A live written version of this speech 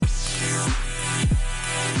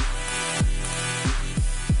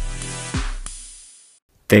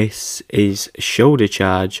This is Shoulder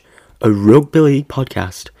Charge, a rugby league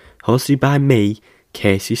podcast hosted by me,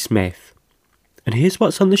 Casey Smith. And here's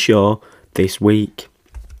what's on the show this week.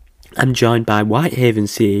 I'm joined by Whitehaven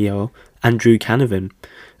CEO Andrew Canavan,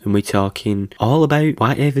 and we're talking all about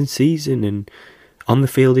Whitehaven's season and on the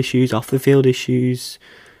field issues, off the field issues,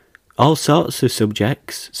 all sorts of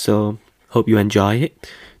subjects, so hope you enjoy it.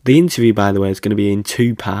 The interview, by the way, is going to be in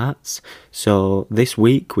two parts. So this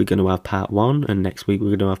week we're going to have part 1 and next week we're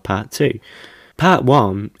going to have part 2. Part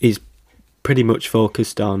 1 is pretty much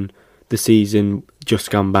focused on the season just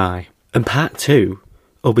gone by. And part 2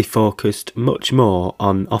 will be focused much more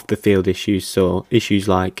on off-the-field issues. So issues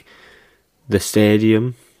like the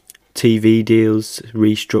stadium, TV deals,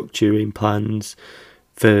 restructuring plans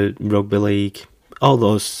for rugby league, all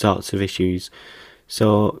those sorts of issues.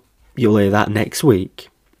 So you'll hear that next week.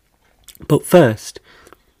 But first,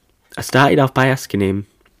 I started off by asking him,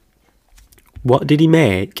 what did he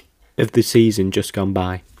make of the season just gone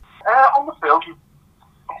by? On the field,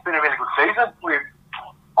 it's been a really good season. We've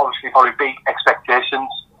obviously probably beat expectations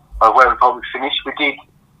of where we probably finished. We did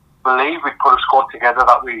believe we'd put a squad together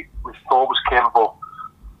that we thought was capable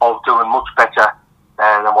of doing much better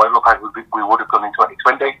than what it looked like we would have done in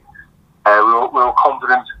 2020. We were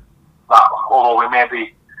confident that although we may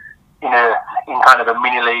be in kind of a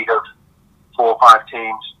mini league of 4 or 5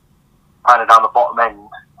 teams kind of down the bottom end,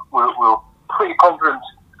 we were pretty confident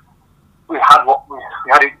we had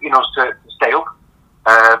it in us to stay up,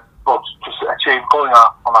 but just going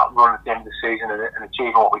on that run at the end of the season and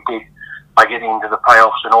achieving what we did by getting into the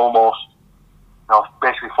playoffs and almost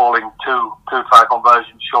basically falling two try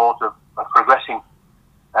conversions short of progressing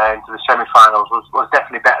into the semi-finals was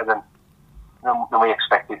definitely better than we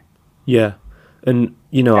expected. Yeah. And,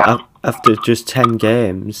 after just 10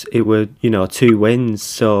 games, it were, 2 wins.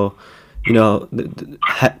 So,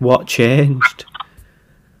 what changed?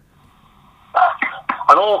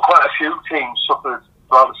 I know quite a few teams suffered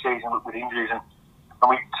throughout the season with injuries, and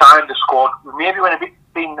we signed the squad. We maybe went a bit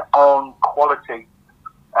thin on quality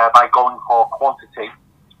by going for quantity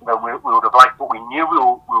than we would have liked, but we knew we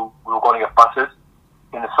were going to get battered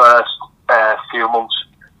in the first few months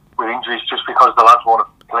with injuries just because the lads wouldn't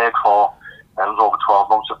have played for. It was over 12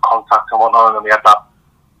 months of contact and whatnot, and then we had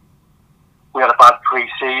a bad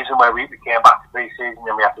pre-season where we came back to pre-season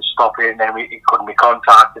and we had to stop it, and then it couldn't be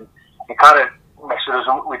contact, and it kind of messed with us.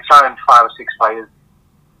 We'd signed 5 or 6 players,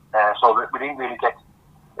 so that we didn't really get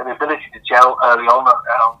the ability to gel early on.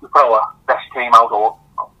 We put our best team out, or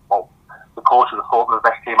the coach of the thought we were the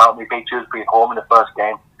best team out, and we beat Dewsbury at home in the first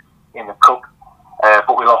game in the cup,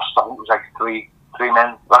 but we lost, I think it was like three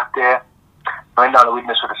men that day. I went down the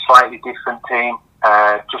witness with a slightly different team,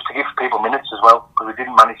 just to give people minutes as well, because we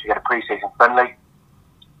didn't manage to get a pre-season friendly.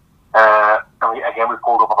 And we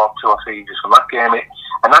pulled up about 2 or 3 injuries from that game,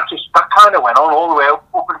 and that kind of went on all the way up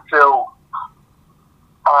until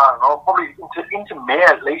I don't know, probably into May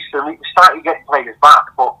at least. And we started getting players back,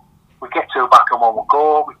 but we get 2 back and 1 would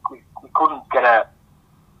go. We couldn't get a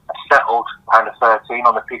settled kind of 13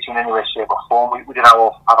 on the pitch in any way, shape or form. We did have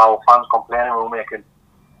our fans complaining we were making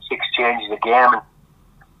 6 changes a game, and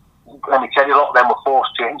let me tell you, a lot of them were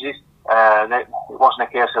forced changes. It wasn't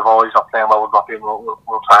a case of, he's not playing well, we'll drop him,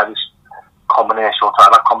 we'll try this combination, we'll try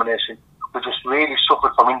that combination. We just really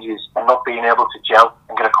suffered from injuries and not being able to gel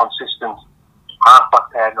and get a consistent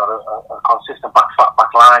half-back pair, a consistent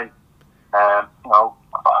back line.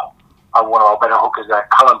 One of our better hookers there,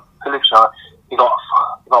 Callum Phillips, he got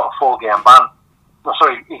a 4-game ban. No,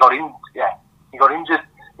 sorry, he got injured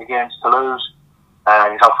against Toulouse.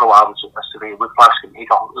 He's out for a while with a severe whiplash. He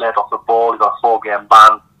got laid off the ball. He got a 4-game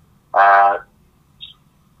ban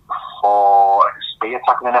for speed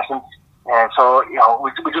attacking in essence. And so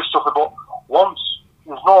we just suffered. But once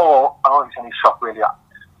I don't think it's any shock really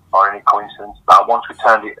or any coincidence that once we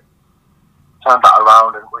turned that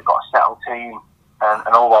around and we got a settled team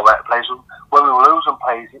and all our better players. When we were losing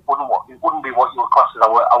players, it wouldn't be what you would class as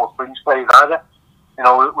our fringe players either. We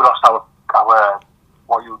lost our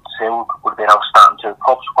what you would say would have been our starting 2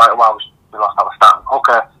 props for quite a while. We lost our starting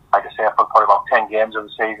hooker, like I say, for probably about 10 games of the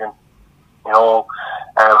season. We lost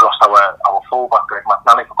our fullback, Greg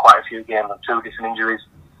McNally, for quite a few games and 2 different injuries.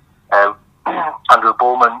 Andrew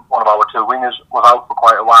Bowman, one of our 2 wingers, was out for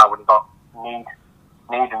quite a while when he got knee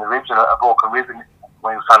in the ribs and a broken rib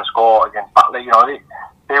when he was trying to score against Batley.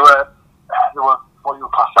 They were what you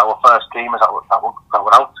would class our first teamers that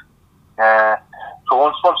were out. So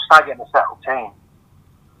once we started getting a settled team,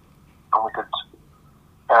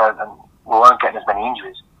 and we weren't getting as many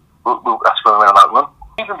injuries, that's when we went on that run.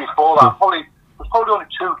 Even before that, there's probably only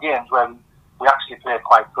 2 games where we actually played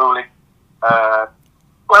quite poorly.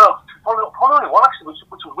 Well, probably only one actually,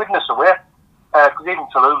 which was Widnes away. Because even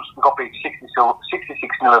Toulouse, we got beat 66-0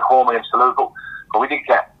 at home against Toulouse, but we did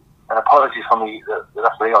get an apology from the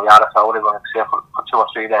referee or the RFL, whatever you want to say, for 2 or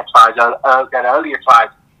 3 of their tries, their earlier tries,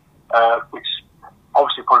 which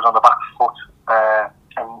obviously put us on the back foot.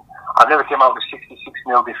 And I've never came out with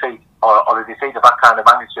 66-0 defeat or a defeat of that kind of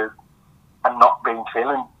magnitude and not being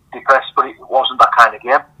feeling depressed, but it wasn't that kind of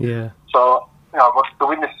game. Yeah. So, you know, but the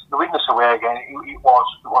Widnes away again, it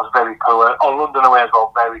was very poor. Or London away as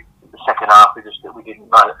well, very. The second half, we didn't.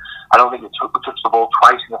 I don't think we touched the ball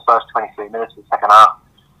twice in the first 23 minutes of the second half.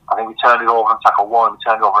 I think we turned it over and tackled one, and we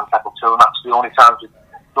turned it over and tackled two, and that's the only times, the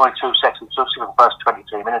only 2 sets we touched in the first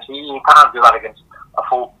 23 minutes. You can't do that against a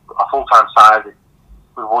full-time side with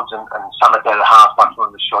Woods and Samet there at half back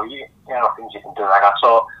running the show. You know, things you can do like that.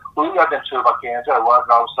 So we had them 2 back games. We had a word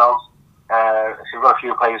on ourselves. So we've got a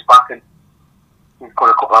few players back, and we've put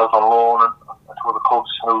a couple out on loan and to other clubs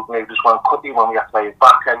who maybe just weren't cutting when we got players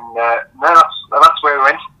back, and that's where we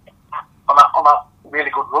went on that really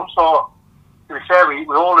good run. So to be fair, we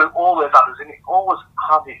always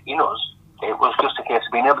had it in us. It was just a case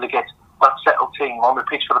of being able to get that settled team on the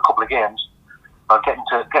pitch for a couple of games, getting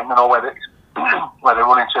to know where they're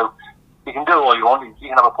running to. You can do all you want. You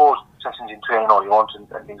can have a pause sessions in training all you want and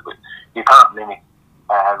things, but you can't limit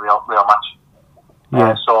real match.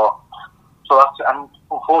 Yeah. So that's, and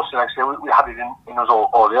unfortunately, like I say, we had it in us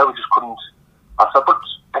all year. We just couldn't. But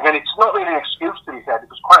again, it's not really an excuse to be said. It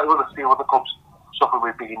was quite a lot of few other clubs suffered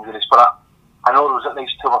with big injuries. But I know there was at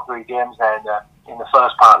least 2 or 3 games then in the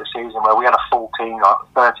first part of the season where we had a full team,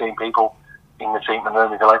 13 people in the treatment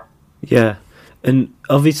room, if you like. Yeah, and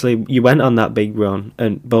obviously you went on that big run,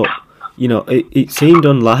 but you know it seemed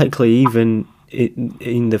unlikely even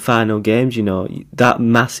in the final games, you know, that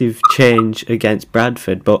massive change against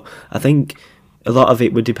Bradford. But I think a lot of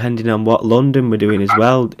it were depending on what London were doing as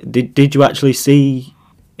well. Did you actually see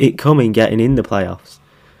it coming, getting in the playoffs?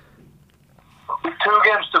 With 2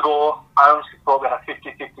 games to go, I honestly thought we had a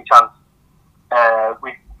 50-50 chance.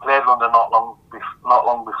 We played London not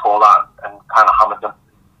long before that and kind of hammered them.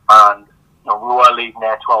 And you know, we were leading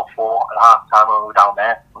there 12-4 at half time when we were down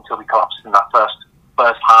there until we collapsed in that first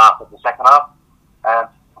half of the second half.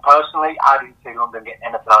 Personally, I didn't see London get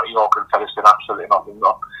anything out of York and Featherstone, absolutely nothing.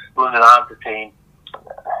 London aren't the team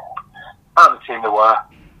they were.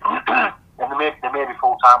 And they may be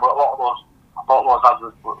full time, but a lot of those lads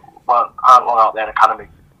aren't long out there in academy.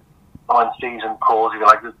 And when season pros, if you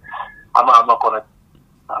like, I'm not going to.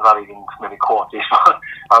 I'm not even maybe quote this.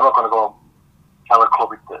 I'm not going to go and tell a club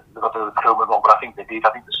they've got the recruitment wrong, but I think they did. I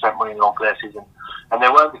think they spent money in the wrong places, and they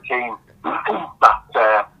weren't the team that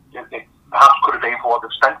they perhaps could have been for what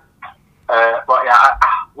they've spent. But yeah,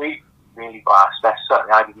 we really got our best.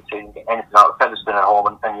 Certainly, I didn't see them get anything out of Featherstone at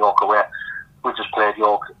home and York away. We just played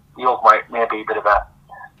York. York may be a bit of a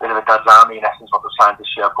dad's army in essence what they've signed this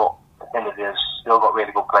year, but at the end of the day, still got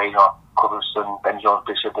really good players. Covington, Ben Jones,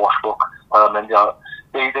 Bishop, Washbrook, and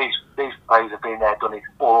these players have been there, done it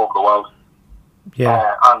all over the world.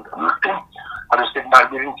 Yeah. And I just didn't.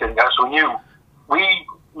 We didn't think that. So we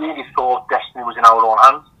really thought destiny was in our own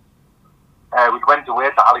hands. We went away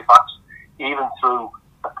to Halifax, even through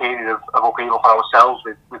a period of upheaval for ourselves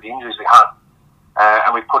with the injuries we had.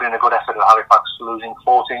 And we put in a good effort at Halifax, losing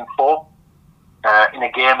 14-4 in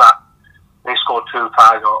a game that they scored 2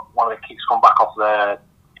 tries. One of the kicks come back off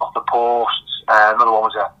the post. Another one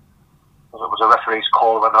was a referee's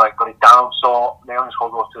call when they got it down. So they only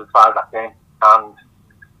scored those 2 tries that game, and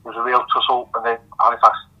there was a real tussle. And then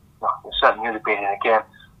Halifax, they certainly knew they'd been in a game.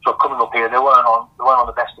 So coming up here, they weren't on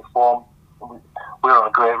the best of form. We were on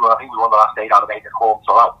a great run. I think we won the last 8 out of 8 at home,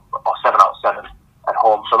 or 7 out of 7 at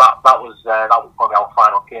home. So that was probably our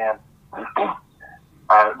final game.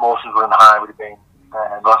 Emotions were in the high. Would have been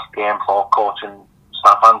the last game for coaching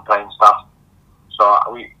staff and playing staff. So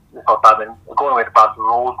we thought that going away to Bradford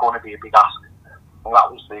was always going to be a big ask, and that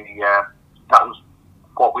was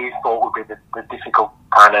what we thought would be the difficult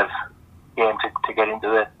kind of game to get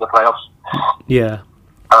into the playoffs. Yeah.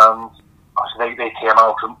 And obviously they came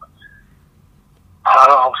out. And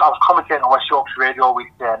I was commentating on West Yorkshire Radio with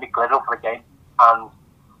Nick Gledhill for the game, and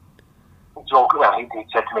he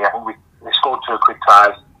said to me, I think we scored 2 quick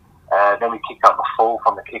tries, then we kicked out the full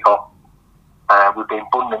from the kick-off. We've been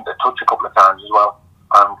bunned into touch a couple of times as well,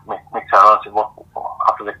 and Mick turned around and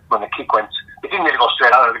said, when the kick went, it didn't really go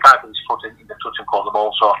straight out, the guy put his foot in the touch and caught the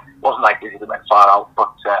ball, so it wasn't like it went far out,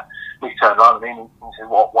 but Mick turned around and said,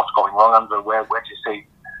 what's going wrong, Andrew, where do you see,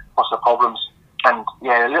 what's the problems? And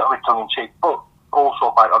yeah, a little bit tongue-in-cheek, but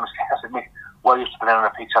also quite honestly, I said, Mick, we're used to playing on a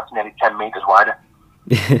pitch that's nearly 10 metres wider.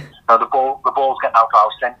 Now the ball's getting out to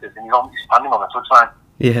our centres, and he's standing on the touchline.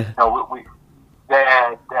 Yeah. You know,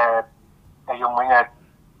 their young winger,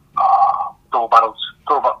 double battles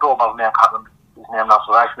name, I can't remember his name now,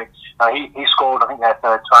 so actually, he scored, I think, their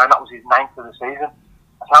third try, and that was his ninth of the season.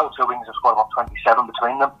 That's how two wingers have scored about 27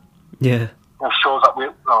 between them. Yeah. It shows that we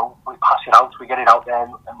pass it out, we get it out there,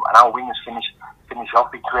 and our wingers finish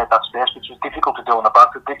off. We create that space, which was difficult to do on the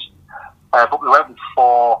Bradford pitch. But we went with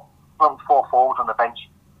four forwards on the bench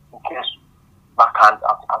in case that kind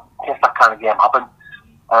of game happened.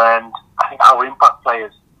 And I think our impact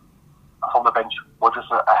players from the bench were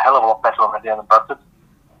just a hell of a lot better on the day than Bradford.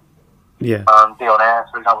 Yeah. And Dion Ayre,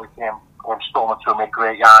 for example, came storming through, made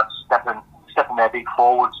great yards, stepping their big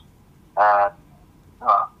forwards.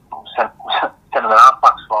 Sending them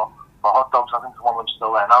halfbacks for hot dogs. I think one of them's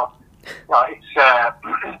still there now. It's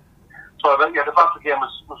so the Bradford game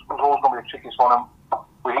was always going to be the trickiest one. And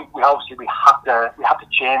we obviously had to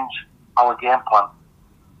change our game plan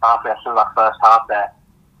halfway through that first half there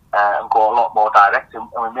and go a lot more direct. And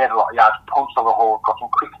we made a lot of yards, punched on the hole, got some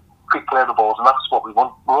quick play the balls, and that's what we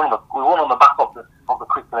won. We won on the back of the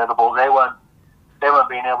quick play the balls. They weren't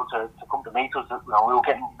being able to come to meet us. We were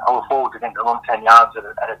getting our forwards getting to run 10 yards at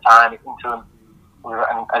a time into them.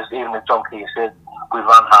 And as John Keir said, we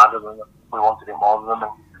ran harder than them. We wanted it more than them,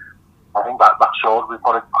 and I think that showed. We've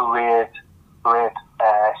got a great spirit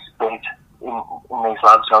in these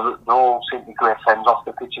lads. They all seem to be great friends off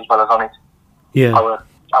the pitch as well as on it. Yeah.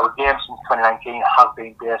 Our game since 2019 has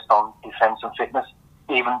been based on defence and fitness.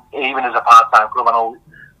 Even as a part-time club, I know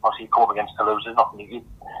obviously you come up against Toulouse. There's nothing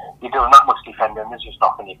you're doing that much defending. There's just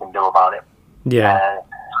nothing you can do about it. Yeah.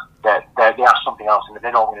 They have something else, and if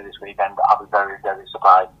they don't win it this weekend, I'll be very, very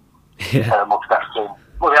surprised. Yeah. Much better team.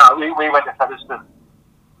 Well, yeah, we went to Featherstone,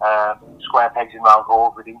 square pegs in round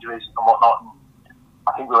holes with injuries and whatnot, and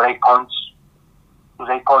I think we were 8 points. There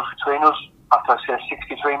was 8 points between us after, say,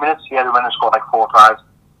 63 minutes. Yeah, we went and scored like 4 tries,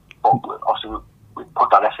 but obviously we put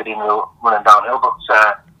that effort in, we were running downhill. But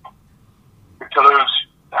with Toulouse,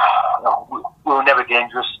 we were never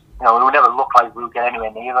dangerous. We would never look like we would get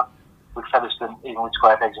anywhere near them. With Featherstone, even with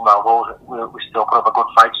square pegs and round holes, we still put up a good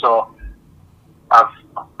fight. So I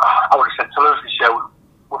would have said Toulouse this year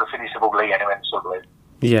would have finished above league anyway in the Super League.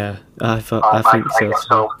 Yeah, I think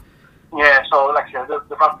so. Yeah, so like I said,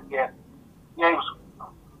 the Bradford game, it was,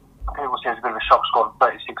 people say it's a bit of a shock, scoring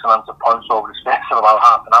 36 unanswered points over the space of about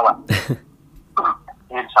half an hour.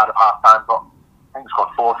 Inside of half time, but I think we scored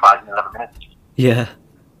 4 tries in 11 minutes. Yeah.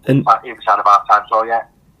 And inside of half time, so yeah.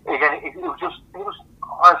 Again, it was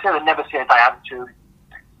I'd say they never say a die attitude.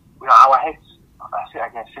 Our heads, I say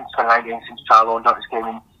again, since 2019, since Charlo and Johnny's came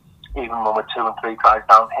in, even when we're 2 and 3 tries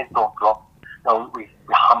down, heads don't drop. We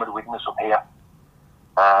hammered Widnes up here.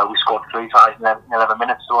 We scored 3 tries in 11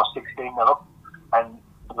 minutes, so 16 up, and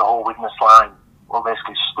the whole Widnes line were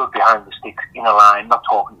basically stood behind the sticks in a line, not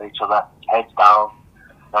talking to each other, heads down.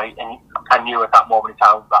 And I knew at that moment in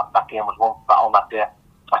time that game was won on that day.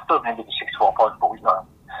 I still didn't give the 64 points, but we know.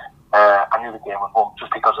 I knew the game was won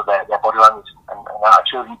just because of their body language and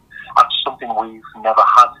attitude. That's something we've never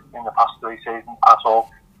had in the past 3 seasons at all.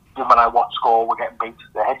 Even when I watch score, we're getting beat,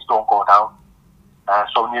 the heads don't go down.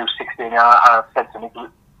 So we knew 16, I said to Nick,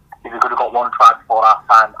 if we could have got 1 try before half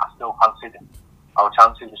time, I still fancied our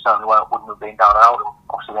chances. We certainly wouldn't have been down and out.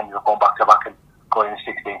 Obviously, we ended up going back to back and going in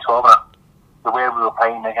 16-12. And the way we were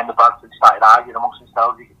playing, again, the Bradford started arguing amongst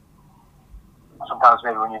themselves. Sometimes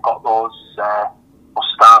maybe when you've got those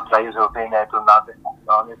star players who have been there doing that,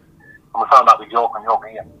 and we found that with York and York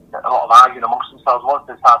here, a lot of arguing amongst themselves. Once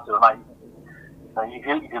they start doing that, if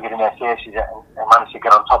you get in their faces and manage to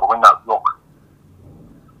get on top and win that look,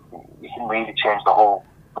 you can really change the whole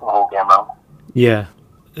game round. Yeah,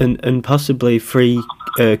 and possibly 3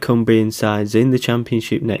 Cumbrian sides in the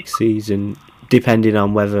Championship next season, depending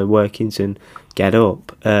on whether Workington get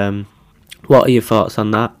up. What are your thoughts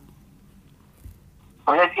on that?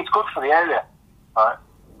 I mean, it's good for the area. Right?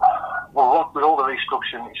 Well, with all the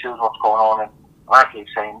restructuring, it shows what's going on, and I keep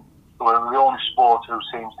saying we're the only sport who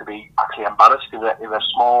seems to be actually embarrassed if a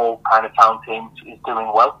small kind of town team is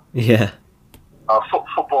doing well. Yeah.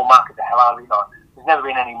 Football market the hell out of it. There's never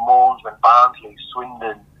been any moans when Barnsley,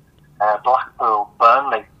 Swindon, Blackpool,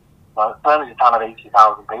 Burnley. Burnley's a town of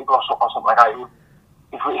 80,000 people or something like that.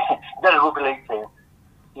 If they're a rugby league team,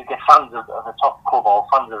 you get fans of the top club or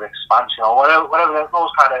fans of expansion or whatever.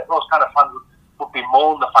 Those kind of fans would be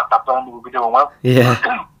moaning the fact that Burnley would be doing well.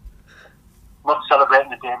 Yeah. Not celebrating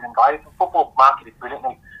the David and Goliath. The football market is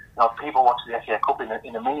brilliantly. People watch the FA Cup in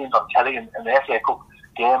the millions on telly, and the FA Cup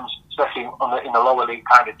games, especially in the lower league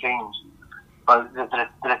kind of teams. But the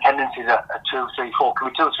attendances are 2, 3, 4. Can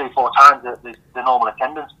be 2, 3, 4 times the normal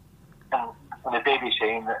attendance. And the BBC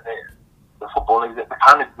and the Football League, they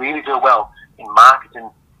kind of really do well in marketing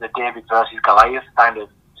the David versus Goliath kind of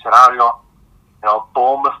scenario. You know,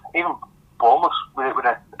 Bournemouth, even Bournemouth with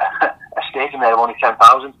a stadium there of only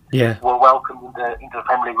 10,000, were welcomed into the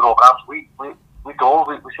Premier League with open arms. We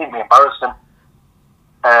seem to be embarrassed them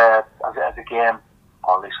as a game,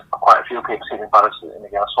 or at least quite a few people seem embarrassed in the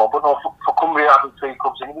game. So, but no, for Cumbria having 3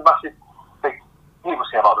 clubs in, it'd be massive. People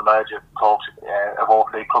say about the merger talks of all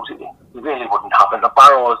 3 clubs, it really wouldn't happen. The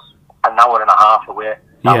Barrow's an hour and a half away,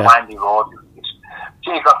 that windy road.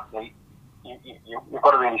 Geographically, you've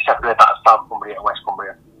got to really separate that as South Cumbria and West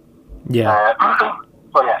Cumbria. Yeah.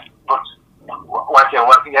 So yeah, but working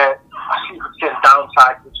I see the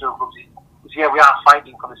downside to the 2 clubs is we are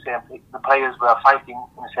fighting for the players, we are fighting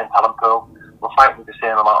in the same talent pool, we're fighting with the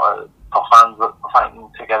same amount for fans, we're fighting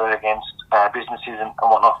together against businesses and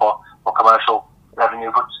whatnot for commercial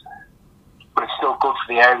revenue, but it's still good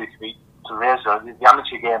for the area to raise the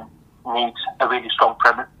amateur game needs a really strong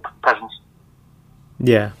presence.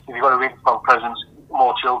 Yeah. If you've got a really strong presence,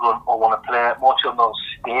 more children will want to play, more children will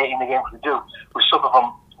stay in the game, because they do. We suffer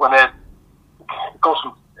from, when it goes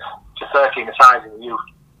from to 13 the size in the youth,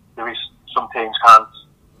 there is some teams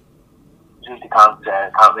usually can't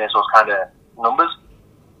raise those kind of numbers.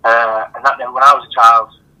 And that when I was a child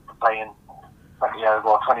playing 20 years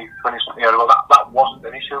ago, 20 something years ago, that wasn't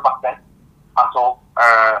an issue back then at all.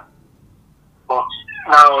 But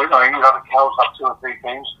now, you have a Kells have 2 or 3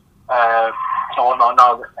 teams.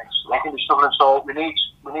 Now they can be struggling. So we need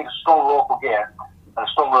a strong local game, and a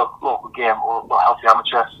strong local game will help the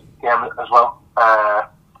amateur game as well.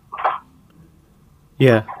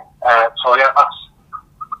 So yeah,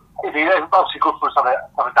 it'd be obviously good for us to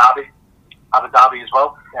have a derby as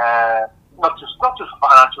well. Not just for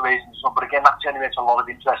financial reasons, but again that generates a lot of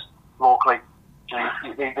interest locally.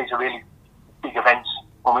 These are really big events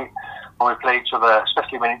when we play each other,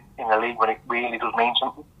 especially when in the league, when it really does mean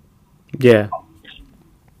something. Yeah.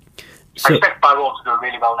 So, I expect Barrow to do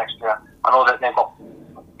really well next year. I know that they've got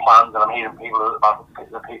plans, and I'm hearing about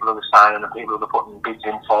the people who are signing and people who are putting bids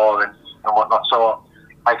in for and whatnot. So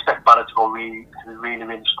I expect Barrow to go really,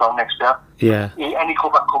 really strong next year. Yeah. Any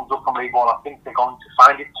club that comes up from League One, I think they're going to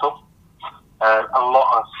find it tough. A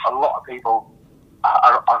lot of people, a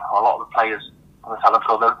lot of the players on the talent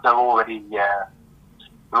pool, they're already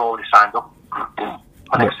signed up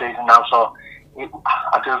for next season now. So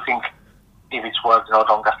I do think if it's worked in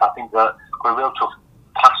Doncaster, I think that we're a real tough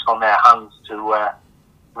task on their hands to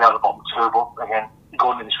be at the bottom 2. But again,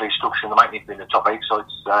 going in this restructuring, they might need to be in the top 8, so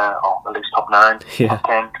it's or at least top 9, top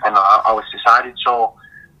 10, depending on how it's decided. So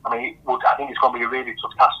I mean, I think it's going to be a really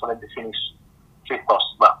tough task for them to finish 5th or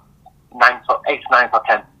 8th, 9th or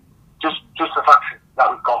 10th. Just the fact that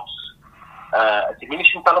we've got a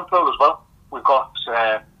diminishing talent pool as well. We've got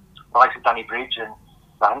the likes of Danny Bridge, and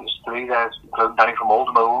I think there's 3 there, including Danny from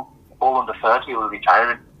Oldham, all under 30 who are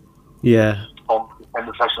retiring from the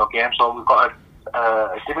professional game. So we've got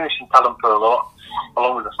a diminishing talent pool,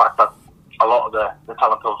 along with the fact that a lot of the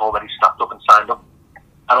talent pool is already snapped up and signed up.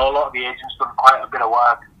 And a lot of the agents done quite a bit of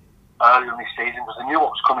work earlier in this season, because they knew what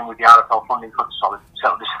was coming with the RFL funding cuts, or the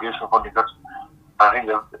central distribution funding cuts. I think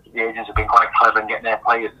the agents have been quite clever in getting their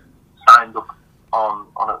players signed up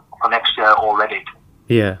for next year already.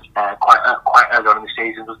 Yeah. Quite early on in the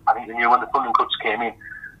season. I think they knew when the funding cuts came in,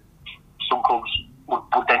 some clubs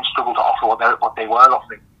would then struggle to offer what they were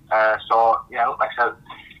offering. So yeah, like I said,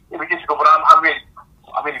 it'll be difficult. But I'm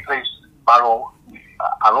really pleased. Barrow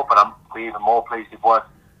are up, and I'm even more pleased if Worth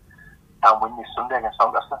can win this Sunday against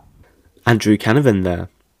Doncaster. Andrew Canavan there.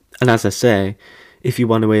 And as I say, if you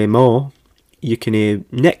want to hear more, you can hear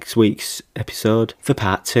next week's episode for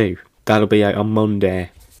part 2. That'll be out on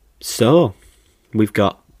Monday. So, we've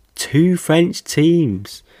got 2 French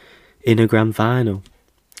teams in a grand final.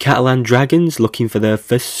 Catalan Dragons looking for their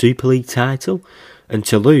first Super League title, and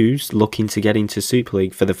Toulouse looking to get into Super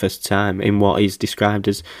League for the first time in what is described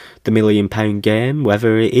as the £1 million game.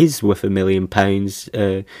 Whether it is worth £1 million,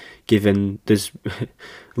 given there's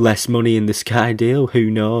less money in the Sky deal, who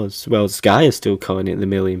knows? Well, Sky is still calling it the £1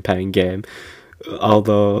 million game,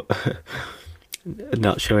 although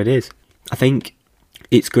not sure it is. I think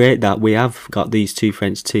it's great that we have got these 2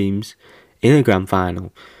 French teams in a grand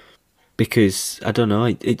final, because I don't know,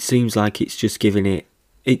 it seems like it's just giving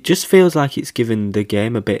it just feels like it's given the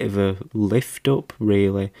game a bit of a lift up,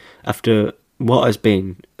 really, after what has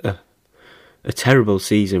been a terrible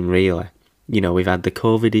season, really. You know, we've had the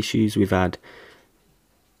COVID issues, we've had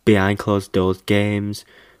behind closed doors games,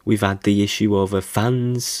 we've had the issue over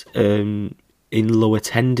fans in low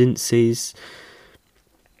attendances,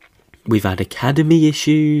 we've had academy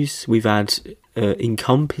issues, we've had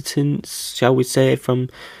incompetence, shall we say, from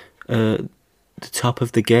the top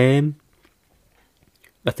of the game.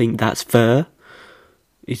 I think that's fair.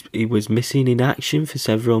 He was missing in action for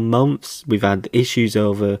several months. We've had issues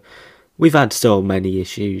over... We've had so many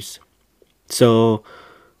issues. So,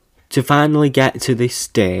 to finally get to this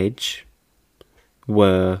stage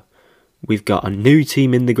where we've got a new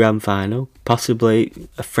team in the grand final, possibly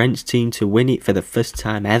a French team to win it for the first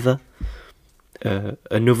time ever,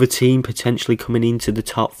 another team potentially coming into the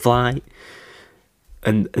top flight,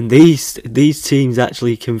 and these teams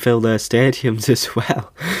actually can fill their stadiums as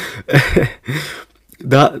well.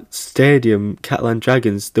 That stadium, Catalan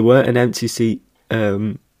Dragons, there weren't an empty seat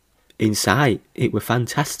in sight. It were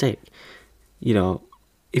fantastic. You know,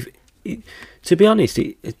 to be honest,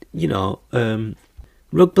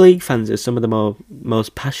 rugby league fans are some of the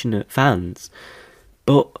most passionate fans.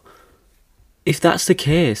 But if that's the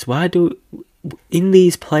case, in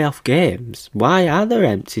these playoff games, why are there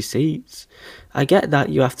empty seats? I get that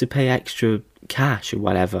you have to pay extra cash or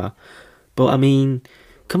whatever, but I mean,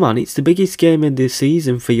 come on, it's the biggest game of the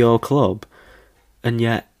season for your club, and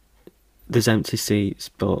yet there's empty seats.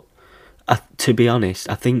 But to be honest,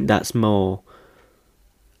 I think that's more,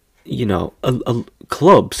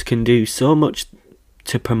 clubs can do so much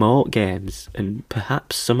to promote games, and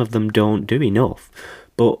perhaps some of them don't do enough,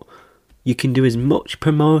 but you can do as much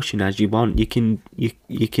promotion as you want. You can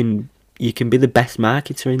be the best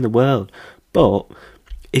marketer in the world, but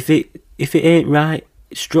if it ain't right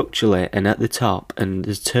structurally and at the top, and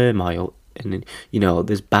there's turmoil, and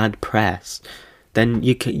there's bad press, then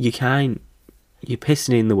you're pissing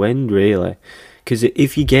in the wind, really. Because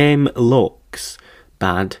if your game looks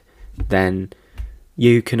bad, then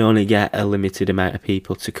you can only get a limited amount of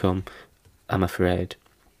people to come, I'm afraid.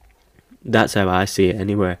 That's how I see it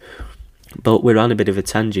anyway. But we're on a bit of a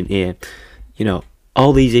tangent here.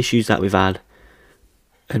 All these issues that we've had,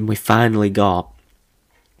 and we finally got,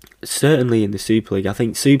 certainly in the Super League. I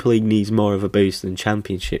think Super League needs more of a boost than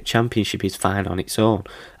Championship. Championship is fine on its own,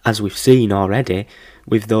 as we've seen already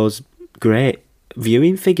with those great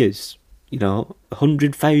viewing figures.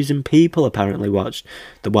 100,000 people apparently watched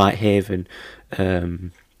the Whitehaven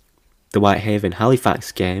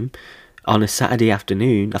Halifax game on a Saturday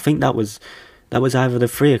afternoon. I think that was either the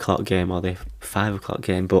 3 o'clock game or the 5 o'clock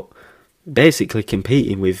game, but basically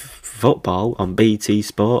competing with football on BT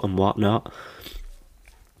Sport and whatnot.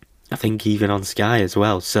 I think even on Sky as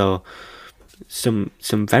well. So some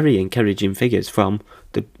very encouraging figures from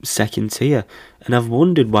the second tier, and I've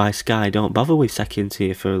wondered why Sky don't bother with second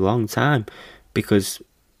tier for a long time, because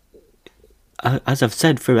as I've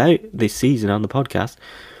said throughout this season on the podcast,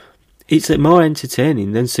 it's more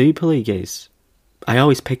entertaining than Super League is. I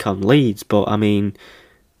always pick on Leeds, but I mean,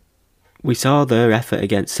 we saw their effort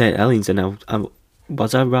against St Helens, and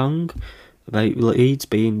was I wrong about Leeds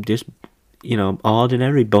being just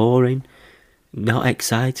ordinary, boring, not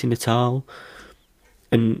exciting at all?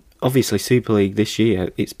 And obviously Super League this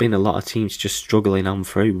year, it's been a lot of teams just struggling on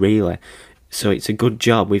through, really. So it's a good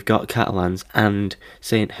job we've got Catalans and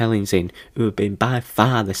St Helens in, who have been by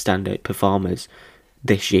far the standout performers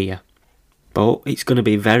this year. But it's going to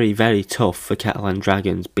be very, very tough for Catalan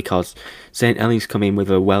Dragons, because St Helens come in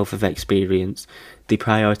with a wealth of experience. They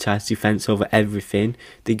prioritise defence over everything.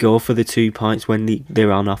 They go for the 2 points when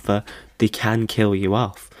they're on offer. They can kill you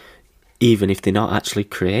off, even if they're not actually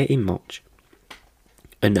creating much.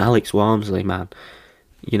 And Alex Walmsley, man,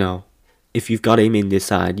 if you've got him in this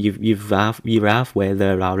side, you're halfway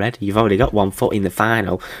there already. You've already got one foot in the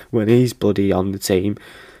final when he's bloody on the team,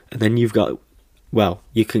 and then you've got, well,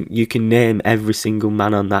 you can name every single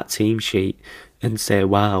man on that team sheet and say,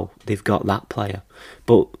 wow, they've got that player.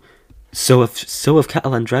 But so have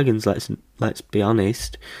Catalan Dragons. Let's be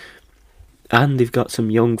honest. And they've got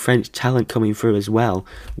some young French talent coming through as well,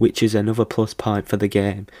 which is another plus point for the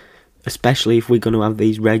game. Especially if we're going to have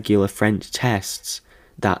these regular French tests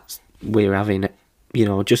that we're having,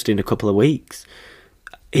 just in a couple of weeks.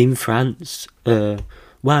 In France,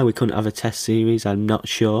 why we couldn't have a test series, I'm not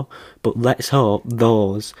sure. But let's hope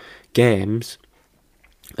those games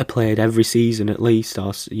are played every season at least,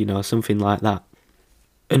 or something like that.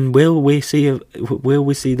 And will we see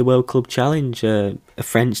the World Club Challenge, a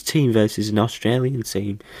French team versus an Australian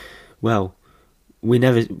team? Well,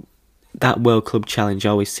 that World Club Challenge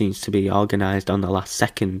always seems to be organised on the last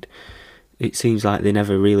second. It seems like they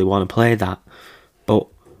never really want to play that. But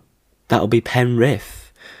that'll be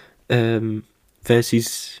Penrith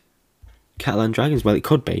versus Catalan Dragons. Well, it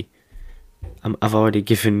could be. I've already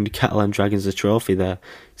given Catalan Dragons a trophy there.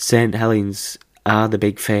 St Helens are the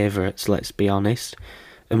big favourites, let's be honest.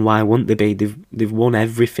 And why wouldn't they be? They've won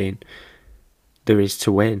everything there is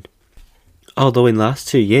to win. Although in the last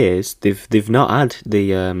 2 years they've not had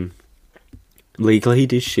the League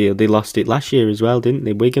Leaders Shield. They lost it last year as well, didn't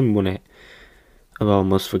they? Wigan won it. I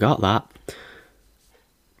almost forgot that.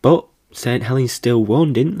 But St Helens still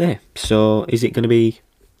won, didn't they? So is it going to be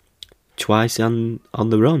twice on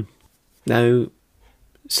the run? Now,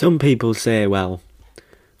 some people say, well,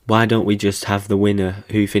 why don't we just have the winner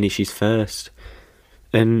who finishes first?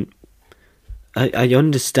 And I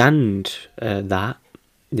understand that,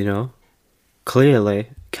 you know.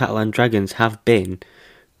 Clearly, Catalan Dragons have been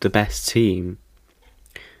the best team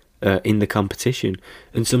in the competition.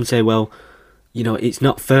 And some say, well, you know, it's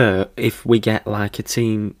not fair if we get like a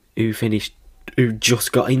team who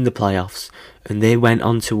just got in the playoffs and they went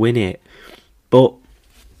on to win it. But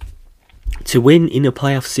to win in a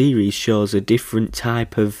playoff series shows a different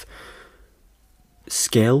type of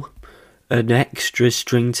skill, an extra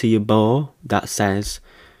string to your bow that says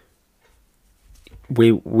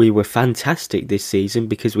we were fantastic this season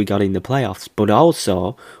because we got in the playoffs, but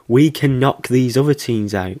also we can knock these other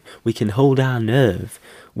teams out. We can hold our nerve.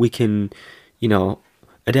 We can, you know,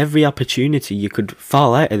 at every opportunity you could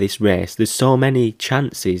fall out of this race. There's so many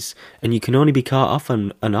chances and you can only be caught off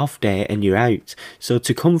on an off day and you're out. So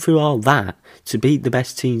to come through all that, to beat the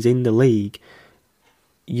best teams in the league,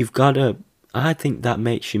 you've got to, I think that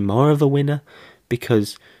makes you more of a winner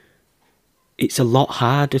because it's a lot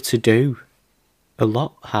harder to do. A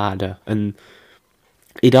lot harder. And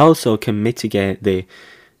it also can mitigate the,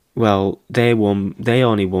 well, they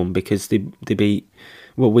only won because they beat,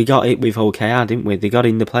 well, we got it with OKR, didn't we? They got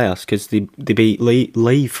in the playoffs because they beat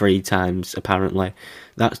Lee 3 times, apparently.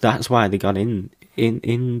 That's why they got in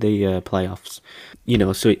the playoffs. You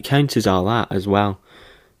know, so it counters all that as well.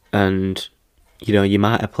 And, you know, you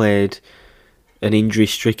might have played an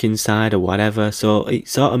injury-stricken side or whatever, so it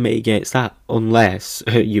sort of mitigates that, unless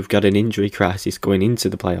you've got an injury crisis going into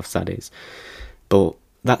the playoffs, that is. But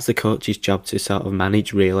that's the coach's job to sort of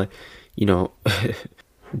manage, really. You know,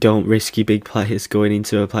 don't risk your big players going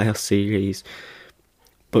into a playoff series.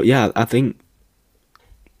 But yeah, I think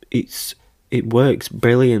it works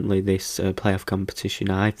brilliantly, this playoff competition,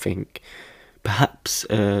 I think. Perhaps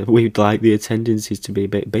we'd like the attendances to be a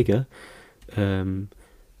bit bigger.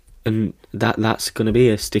 And that's going to be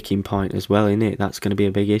a sticking point as well, isn't it? That's going to be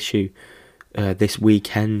a big issue this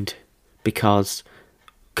weekend because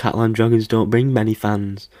Catalan Dragons don't bring many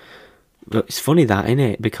fans. But it's funny that, isn't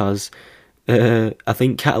it? Because I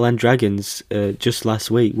think Catalan Dragons just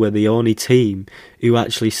last week were the only team who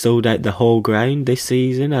actually sold out the whole ground this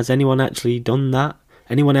season. Has anyone actually done that?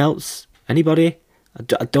 Anyone else? Anybody?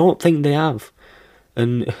 I don't think they have.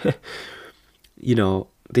 And, you know,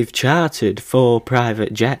 they've chartered 4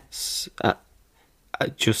 private jets,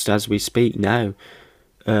 just as we speak now,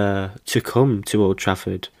 to come to Old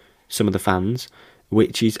Trafford, some of the fans,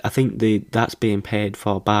 which is, I think that's being paid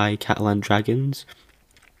for by Catalan Dragons.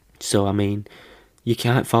 So, I mean, you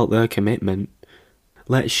can't fault their commitment.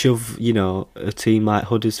 Let's shove, you know, a team like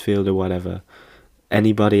Huddersfield or whatever,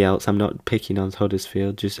 anybody else, I'm not picking on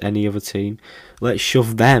Huddersfield, just any other team, let's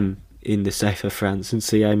shove them in the south of France and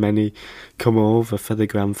see how many come over for the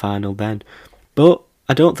grand final then. But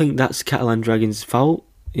I don't think that's Catalan Dragons' fault.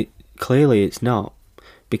 Clearly it's not,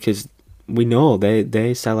 because we know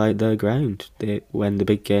they sell out their ground when the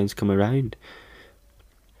big games come around.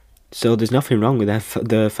 So there's nothing wrong with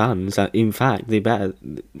their fans. In fact,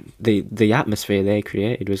 the atmosphere they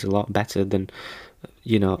created was a lot better than,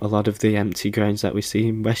 you know, a lot of the empty grounds that we see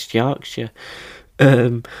in West Yorkshire.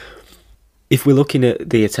 If we're looking at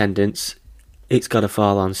the attendance, it's got to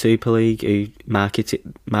fall on Super League who market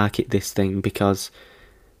this thing, because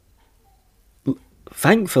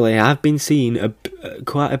thankfully I've been seeing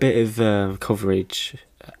quite a bit of coverage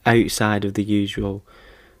outside of the usual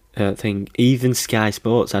thing. Even Sky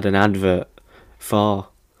Sports had an advert for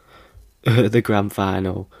the grand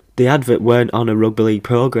final. The advert weren't on a rugby league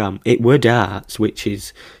programme. It were darts, which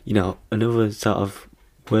is, you know, another sort of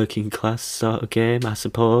working class sort of game, I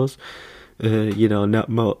suppose. You know,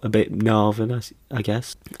 a bit northern, I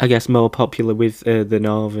guess. I guess more popular with the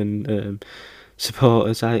northern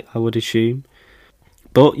supporters, I would assume.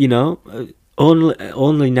 But, you know,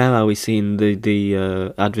 only now are we seeing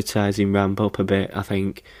the advertising ramp up a bit, I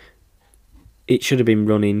think. It should have been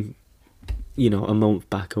running, you know, a month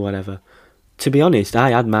back or whatever. To be honest,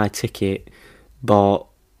 I had my ticket bought,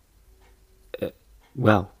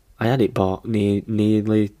 I had it bought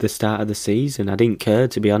nearly the start of the season. I didn't care,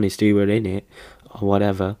 to be honest, who were in it or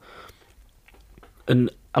whatever.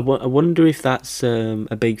 And I wonder if that's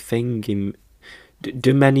a big thing.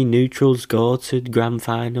 Do many neutrals go to grand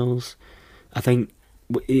finals? I think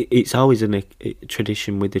it's always a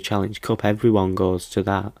tradition with the Challenge Cup. Everyone goes to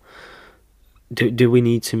that. Do we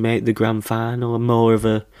need to make the grand final more of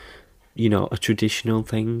a a traditional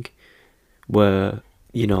thing where,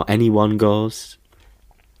 anyone goes,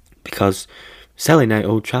 because selling out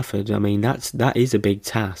Old Trafford, I mean, that is a big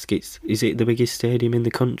task. Is it the biggest stadium in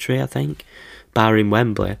the country, I think, barring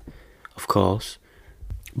Wembley, of course.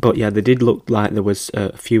 But yeah, there did look like there was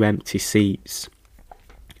a few empty seats.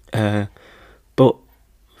 But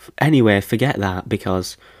anyway, forget that,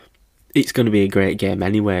 because it's going to be a great game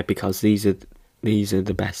anyway, because these are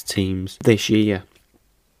the best teams this year.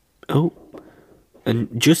 Oh, and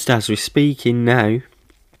just as we're speaking now,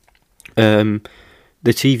 the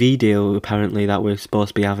TV deal apparently that we're supposed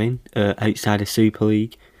to be having outside of Super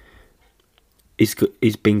League is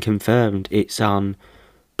been confirmed. It's on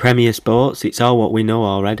Premier Sports. It's all what we know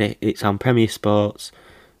already. It's on Premier Sports.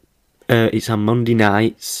 It's on Monday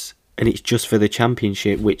nights, and it's just for the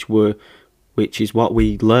Championship, which is what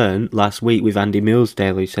we learned last week with Andy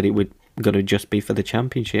Millsdale, who said it would gonna just be for the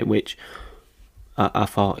Championship, which I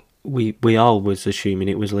thought we all was assuming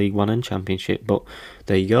it was League One and Championship, but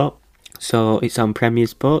there you go. So it's on Premier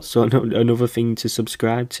Sports, so another thing to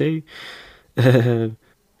subscribe to.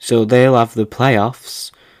 So they'll have the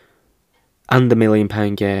playoffs and the £1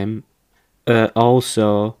 million game.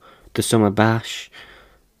 Also, the Summer Bash.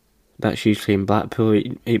 That's usually in Blackpool.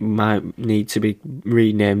 It might need to be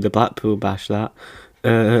renamed the Blackpool Bash, that.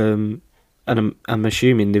 And I'm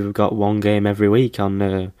assuming they've got one game every week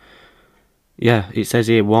on... it says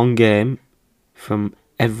here, one game from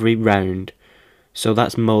every round. So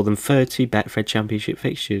that's more than 30 Betfred Championship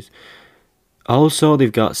fixtures. Also,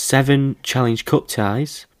 they've got 7 Challenge Cup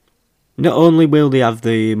ties. Not only will they have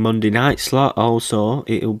the Monday night slot, also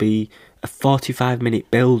it'll be a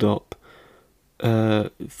 45-minute build-up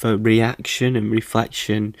for reaction and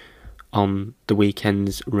reflection on the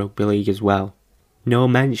weekend's rugby league as well. No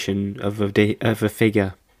mention of a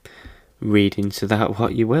figure. Read into that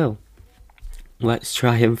what you will. Let's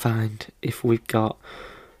try and find if we've got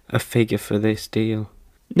a figure for this deal.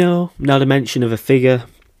 No, not a mention of a figure.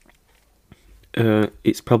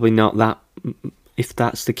 It's probably not that. If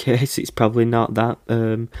that's the case, it's probably not that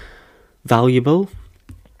valuable.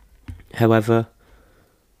 However,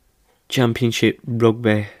 Championship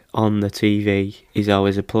rugby on the TV is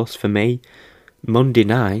always a plus for me. Monday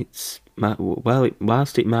nights,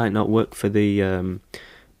 whilst it might not work for the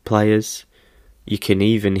players, you can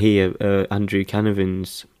even hear Andrew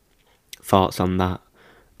Canavan's thoughts on that.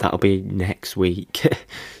 That'll be next week.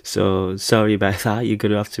 So sorry about that. You're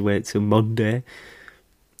going to have to wait till Monday.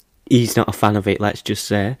 He's not a fan of it, let's just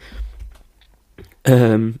say.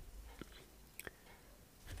 I'll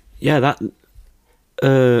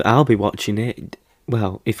be watching it.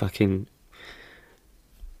 Well, if I can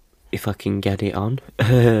get it on.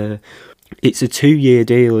 It's a 2-year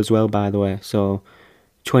deal as well, by the way. So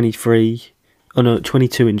 22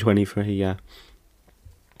 and 23, yeah.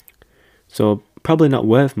 So probably not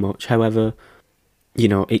worth much. However,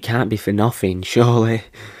 it can't be for nothing, surely.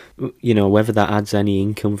 Whether that adds any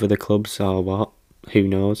income for the clubs or what, who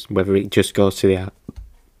knows? Whether it just goes to the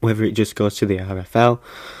RFL,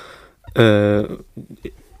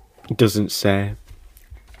 it doesn't say.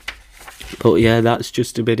 But yeah, that's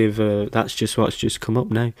just a bit of that's just what's just come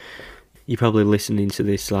up now. You're probably listening to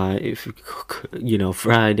this like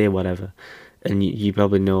Friday, whatever, and you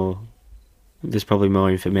probably know there's probably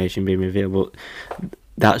more information being revealed. But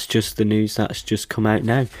that's just the news that's just come out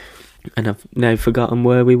now. And I've now forgotten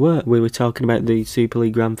where we were. We were talking about the Super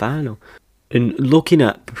League Grand Final. And looking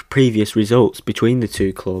at previous results between the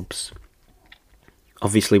two clubs,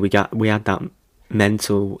 obviously we had that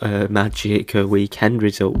mental magic weekend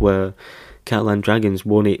result where Catalan Dragons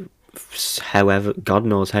won it, however, God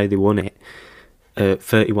knows how they won it,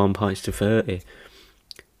 31 points to 30.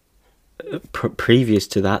 Previous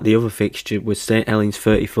to that, the other fixture was St Helens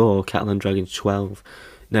 34, Catalan Dragons 12.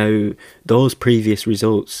 Now, those previous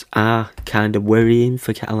results are kind of worrying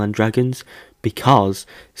for Catalan Dragons because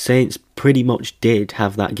Saints pretty much did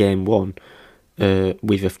have that game won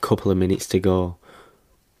with a couple of minutes to go.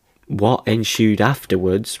 What ensued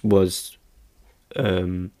afterwards was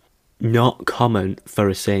not common for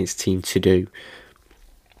a Saints team to do.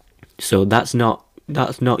 So that's not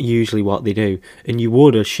usually what they do. And you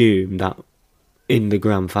would assume that in the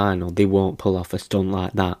grand final they won't pull off a stunt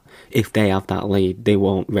like that. If they have that lead, they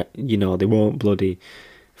won't bloody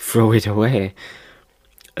throw it away.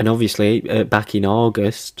 And obviously, back in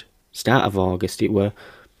August, start of August, it were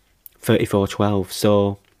 34-12.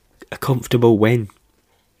 So a comfortable win.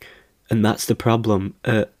 And that's the problem.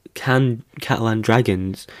 Can Catalan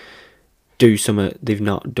Dragons do something they've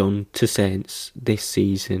not done to Saints this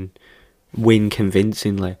season? Win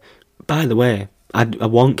convincingly. By the way, I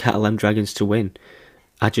want Catalan Dragons to win.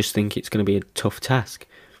 I just think it's going to be a tough task.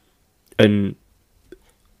 And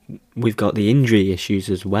we've got the injury issues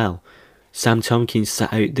as well. Sam Tompkins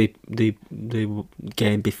sat out the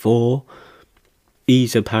game before.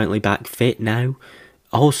 He's apparently back fit now.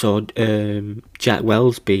 Also, Jack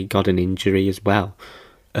Wellsby got an injury as well.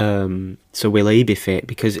 So will he be fit?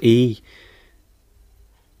 Because he's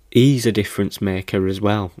a difference maker as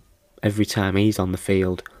well. Every time he's on the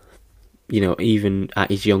field, even at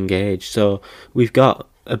his young age. So we've got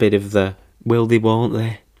a bit of the will they, won't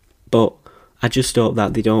they? But I just hope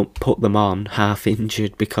that they don't put them on half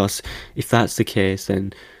injured, because if that's the case,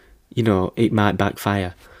 then it might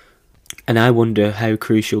backfire. And I wonder how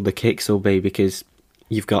crucial the kicks will be, because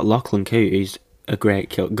you've got Lachlan Coote, who's a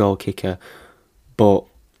great goal kicker, but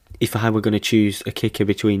if I were going to choose a kicker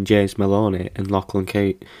between James Maloney and Lachlan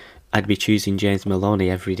Coote, I'd be choosing James Maloney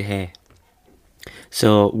every day.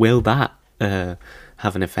 So will that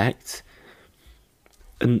have an effect?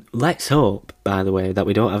 And let's hope, by the way, that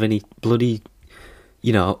we don't have any bloody,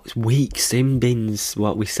 weak sin bins,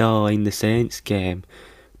 what we saw in the Saints game.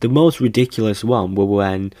 The most ridiculous one were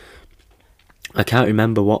when, I can't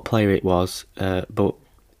remember what player it was, but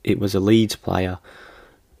it was a Leeds player.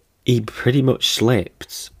 He pretty much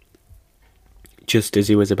slipped just as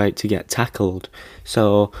he was about to get tackled.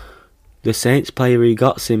 So the Saints player who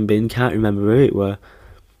got sin bin, can't remember who it were,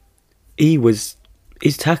 his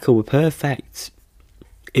tackle were perfect.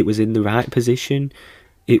 It was in the right position.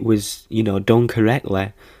 It was, done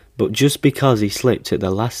correctly. But just because he slipped at the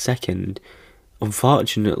last second,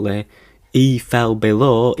 unfortunately, he fell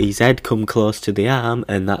below, his head come close to the arm,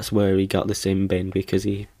 and that's where he got the sin bin, because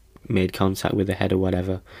he made contact with the head or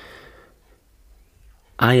whatever.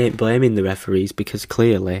 I ain't blaming the referees, because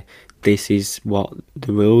clearly this is what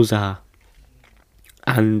the rules are.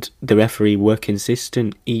 And the referee were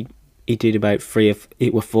consistent. He did about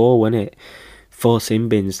it were 4, wasn't it? 4 sin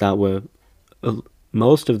bins that were,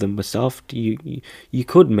 most of them were soft. You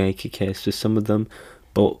could make a case for some of them,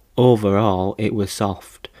 but overall it was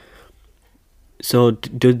soft. So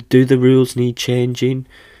do the rules need changing?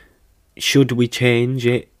 Should we change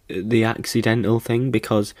it, the accidental thing?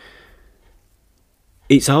 Because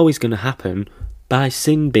it's always going to happen. By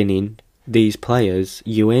sin binning these players,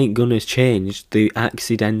 you ain't going to change the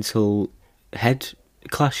accidental head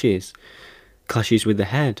clashes with the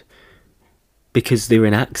head, because they're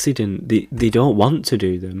an accident. They don't want to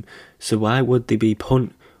do them, so why would they be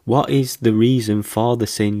what is the reason for the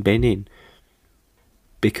sin binning?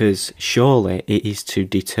 Because surely it is to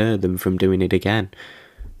deter them from doing it again.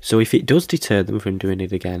 So if it does deter them from doing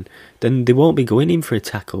it again, then they won't be going in for a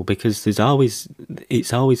tackle, because it's always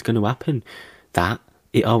going to happen.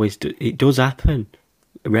 It does happen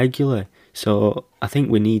regularly. So I think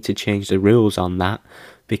we need to change the rules on that,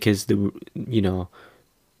 because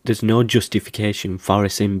there's no justification for a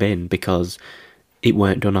sin bin, because it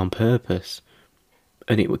weren't done on purpose,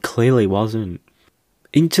 and it clearly wasn't.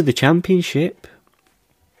 Into the Championship,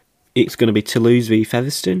 it's going to be Toulouse v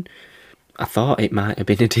Featherstone. I thought it might have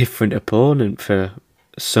been a different opponent for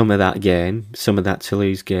some of that game, some of that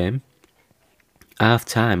Toulouse game. Half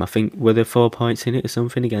time, I think, were there 4 points in it or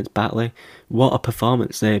something against Batley? What a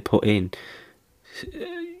performance they put in.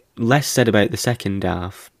 Less said about the second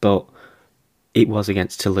half, but it was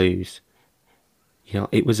against Toulouse.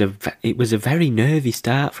 It was a very nervy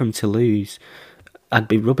start from Toulouse. I'd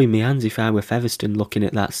be rubbing my hands if I were Featherstone looking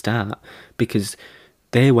at that start, because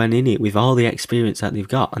they went in it with all the experience that they've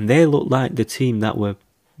got, and they looked like the team that were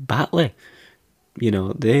Batley.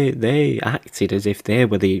 They acted as if they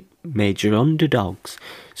were the major underdogs.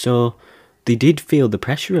 So they did feel the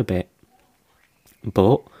pressure a bit.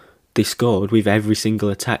 But they scored with every single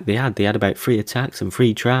attack they had. They had about 3 attacks and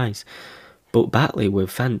 3 tries. But Batley were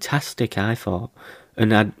fantastic, I thought.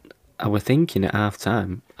 And I was thinking at half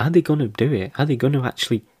time, are they going to do it? Are we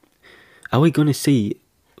going to see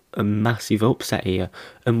a massive upset here?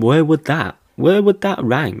 And where would that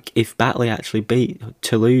rank if Batley actually beat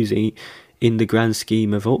Toulouse in the grand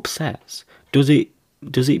scheme of upsets? Does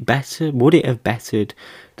it better? Would it have bettered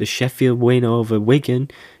the Sheffield win over Wigan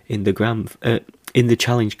in the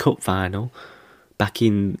Challenge Cup final back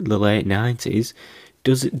in the late 90s?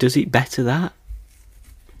 Does it better that?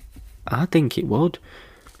 I think it would.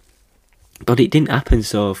 But it didn't happen,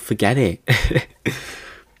 so forget it.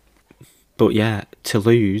 But yeah,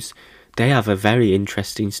 Toulouse, they have a very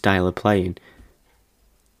interesting style of playing.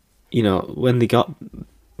 When they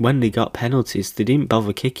got penalties, they didn't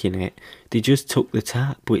bother kicking it. They just took the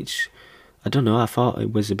tap, which, I don't know, I thought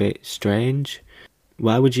it was a bit strange.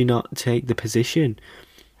 Why would you not take the position?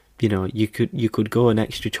 You could go an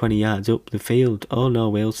extra 20 yards up the field. Oh no,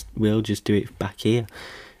 we'll just do it back here.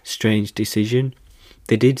 Strange decision.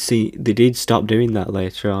 they did stop doing that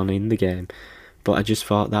later on in the game, but I just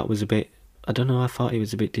thought that was a bit. I don't know. I thought it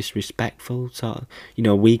was a bit disrespectful. Sort of,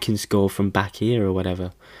 we can score from back here or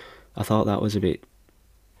whatever. I thought that was a bit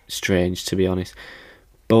strange, to be honest.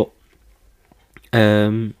 But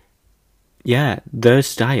yeah, their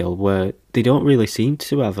style where they don't really seem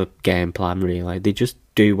to have a game plan. Really, they just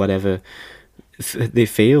do whatever they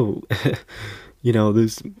feel.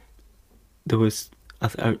 There was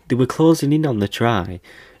they were closing in on the try,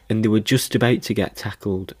 and they were just about to get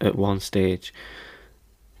tackled at one stage,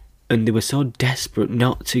 and they were so desperate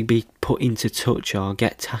not to be put into touch or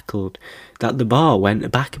get tackled that the ball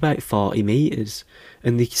went back about 40 metres,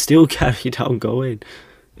 and they still carried on going.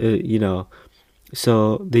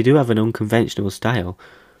 So they do have an unconventional style,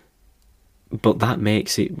 but that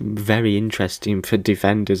makes it very interesting for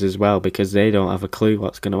defenders as well, because they don't have a clue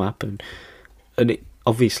what's going to happen. And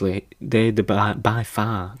obviously, they're by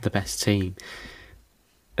far the best team,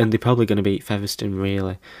 and they're probably going to beat Featherstone,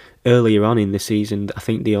 really. Earlier on in the season, I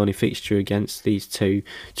think the only fixture against these two,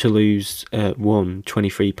 Toulouse won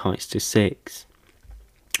 23 points to 6.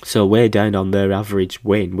 So we're down on their average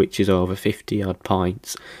win, which is over 50 odd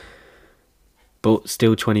points, but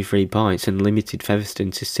still 23 points, and limited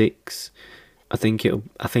Featherstone to 6. I think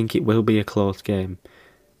it will be a close game,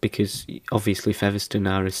 because obviously Featherstone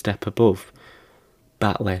are a step above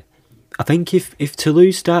Batley. I think if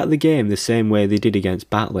Toulouse start the game the same way they did against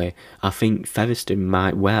Batley, I think Featherstone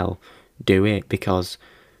might well do it, because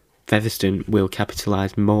Featherstone will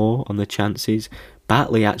capitalise more on the chances.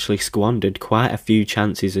 Batley actually squandered quite a few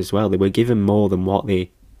chances as well. They were given more than what they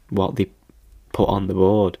put on the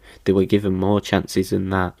board. They were given more chances than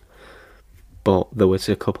that, but there was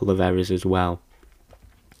a couple of errors as well.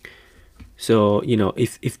 So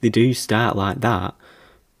if they do start like that,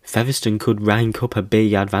 Featherstone could rank up a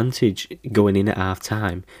big advantage going in at half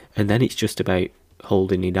time, and then it's just about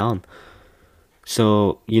holding it on.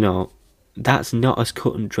 So that's not as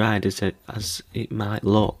cut and dried as it might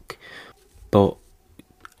look, but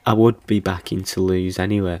I would be backing Toulouse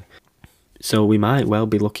anyway. So we might well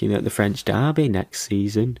be looking at the French derby next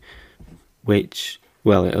season, which,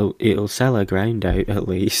 well, it'll sell our ground out at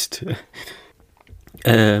least.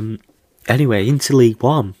 Anyway, into League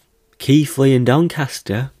One. Keighley and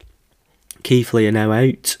Doncaster. Keighley are now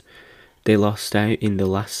out. They lost out in the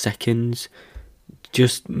last seconds.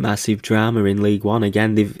 Just massive drama in League One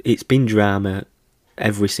again. It's been drama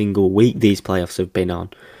every single week these playoffs have been on.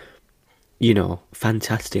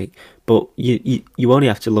 Fantastic. But you only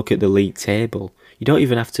have to look at the league table. You don't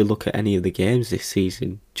even have to look at any of the games this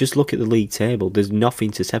season. Just look at the league table. There's nothing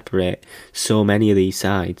to separate so many of these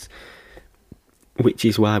sides, which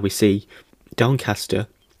is why we see Doncaster,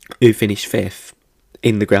 who finished 5th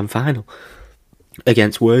in the grand final,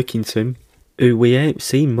 against Workington, who we ain't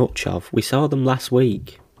seen much of. We saw them last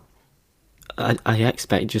week. I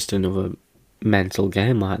expect just another mental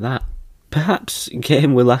game like that. Perhaps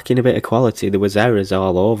game were lacking a bit of quality. There was errors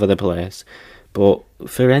all over the place, but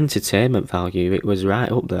for entertainment value, it was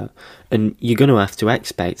right up there. And you're going to have to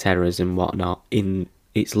expect errors and whatnot in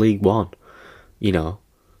its League One.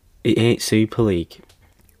 It ain't Super League,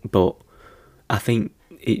 but I think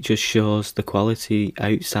it just shows the quality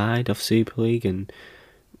outside of Super League, and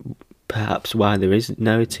perhaps why there isn't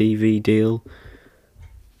now a TV deal,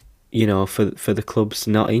 for the clubs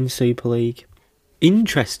not in Super League.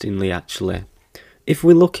 Interestingly, actually, if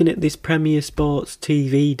we're looking at this Premier Sports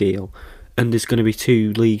TV deal, and there's going to be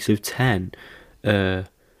 2 leagues of 10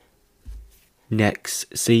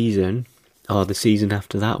 next season, or the season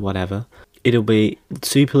after that, whatever, it'll be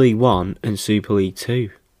Super League 1 and Super League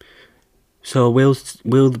 2. So will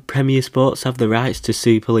the Premier Sports have the rights to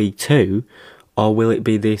Super League 2, or will it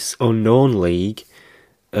be this unknown league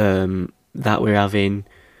that we're having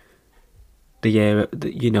the year,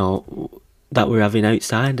 that we're having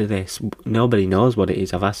outside of this? Nobody knows what it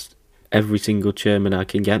is. I've asked every single chairman I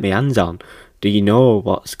can get my hands on. Do you know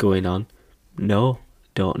what's going on? No,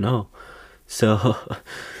 don't know. So,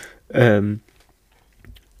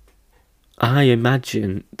 I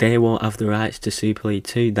imagine they won't have the rights to Super League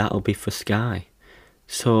 2. That'll be for Sky.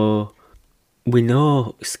 So, we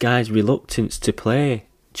know Sky's reluctance to play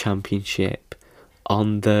Championship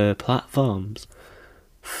on the platforms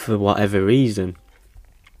for whatever reason.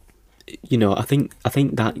 I think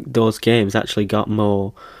that those games actually got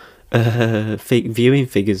more viewing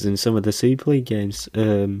figures than some of the Super League games.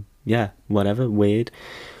 Whatever, weird.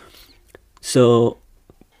 So,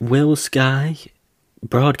 will Sky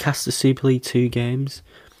broadcast the Super League 2 games?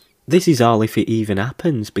 This is all if it even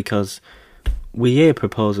happens, because we hear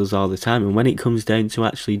proposals all the time, and when it comes down to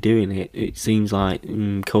actually doing it, it seems like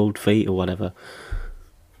cold feet or whatever.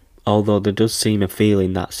 Although there does seem a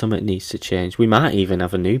feeling that something needs to change. We might even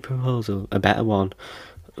have a new proposal, a better one.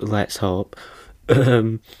 Let's hope.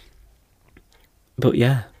 But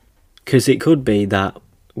yeah, because it could be that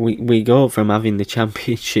we go from having the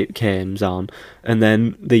championship games on, and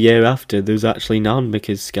then the year after there's actually none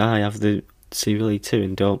because Sky have the Super League 2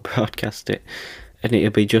 and don't broadcast it, and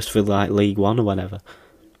it'll be just for like League 1 or whatever.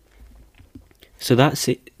 So that's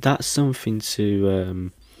it. That's something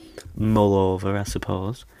to mull over, I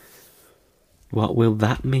suppose. What will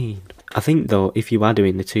that mean? I think though, if you are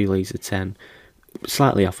doing the 2 leagues of 10,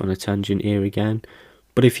 slightly off on a tangent here again,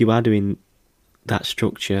 but if you are doing that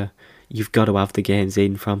structure, you've got to have the games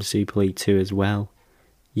in from Super League 2 as well.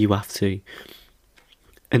 You have to.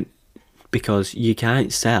 And because you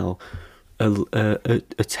can't sell a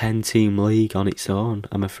 10-team league on its own,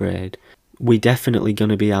 I'm afraid. We're definitely going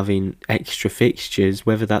to be having extra fixtures,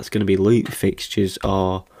 whether that's going to be loot fixtures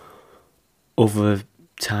or other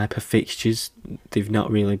type of fixtures. They've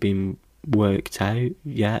not really been worked out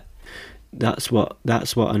yet. That's what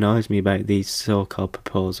annoys me about these so-called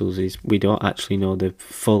proposals, is we don't actually know the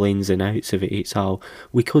full ins and outs of it. It's all,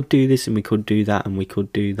 we could do this and we could do that and we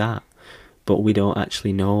could do that, but we don't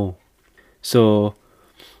actually know. So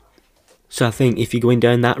I think if you're going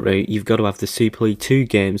down that route, you've got to have the Super League 2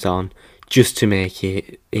 games on just to make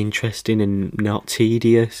it interesting and not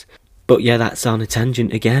tedious. But yeah, that's on a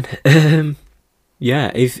tangent again.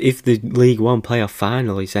 Yeah, if the League 1 playoff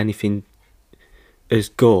final is anything as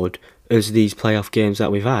good as these playoff games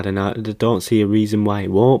that we've had, and I don't see a reason why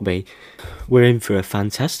it won't be, we're in for a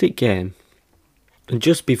fantastic game. And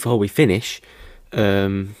just before we finish,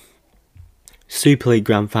 Super League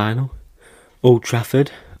Grand Final, Old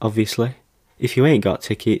Trafford, obviously. If you ain't got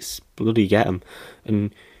tickets, bloody get them.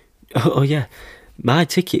 And oh yeah, my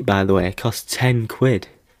ticket, by the way, cost £10.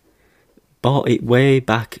 Bought it way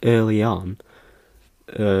back early on.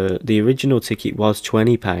 The original ticket was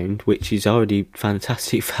 £20, which is already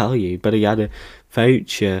fantastic value, but he had a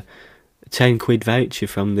voucher, £10 voucher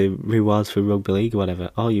from the rewards for rugby league or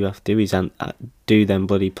whatever. All you have to do is do them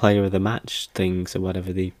bloody player of the match things or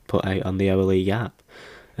whatever they put out on the Our League app,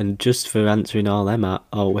 and just for answering all them all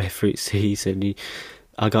the way through season,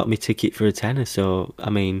 I got my ticket for a tenner. So I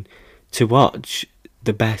mean, to watch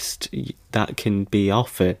the best that can be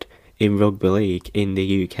offered in rugby league in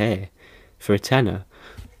the UK for a tenner,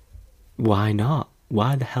 why not?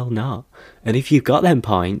 Why the hell not? And if you've got them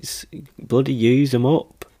points, bloody use them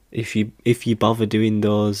up. If you bother doing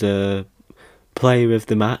those player of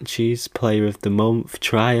the matches, player of the month,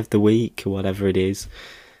 try of the week, or whatever it is,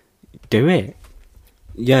 do it.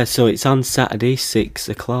 Yeah, so it's on Saturday, 6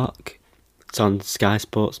 o'clock. It's on Sky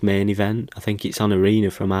Sports main event. I think it's on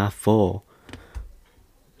Arena from R4.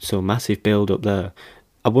 So massive build up there.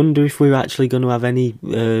 I wonder if we're actually going to have any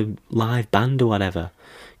live band or whatever,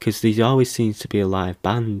 because there always seems to be a live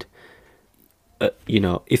band.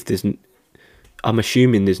 If there's, I'm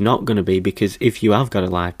assuming there's not going to be, because if you have got a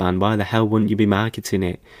live band, why the hell wouldn't you be marketing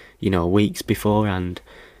it, weeks beforehand?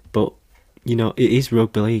 But it is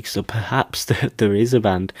rugby league, so perhaps there is a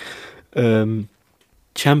band.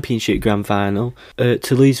 Championship Grand Final,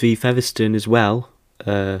 Toulouse v Featherstone as well,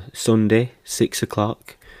 Sunday, 6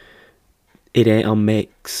 o'clock. It ain't on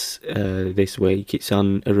Mix this week, it's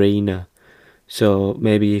on Arena. So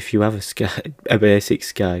maybe if you have a basic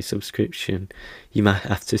Sky subscription, you might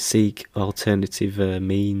have to seek alternative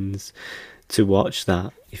means to watch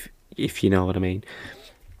that, if you know what I mean.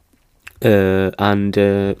 And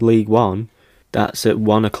League 1, that's at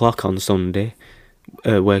 1 o'clock on Sunday,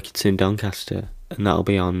 Workington Doncaster, and that'll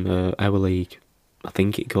be on Our League. I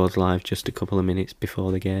think it goes live just a couple of minutes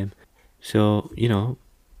before the game. So,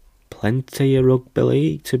 plenty of rugby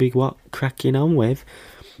league to be cracking on with.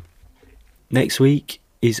 Next week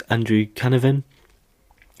is Andrew Canavan,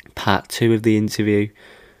 part 2 of the interview,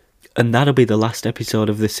 and that'll be the last episode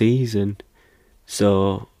of the season.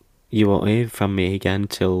 So you won't hear from me again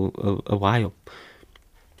till a while.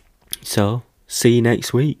 So see you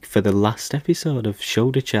next week for the last episode of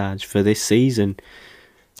Shoulder Charge for this season.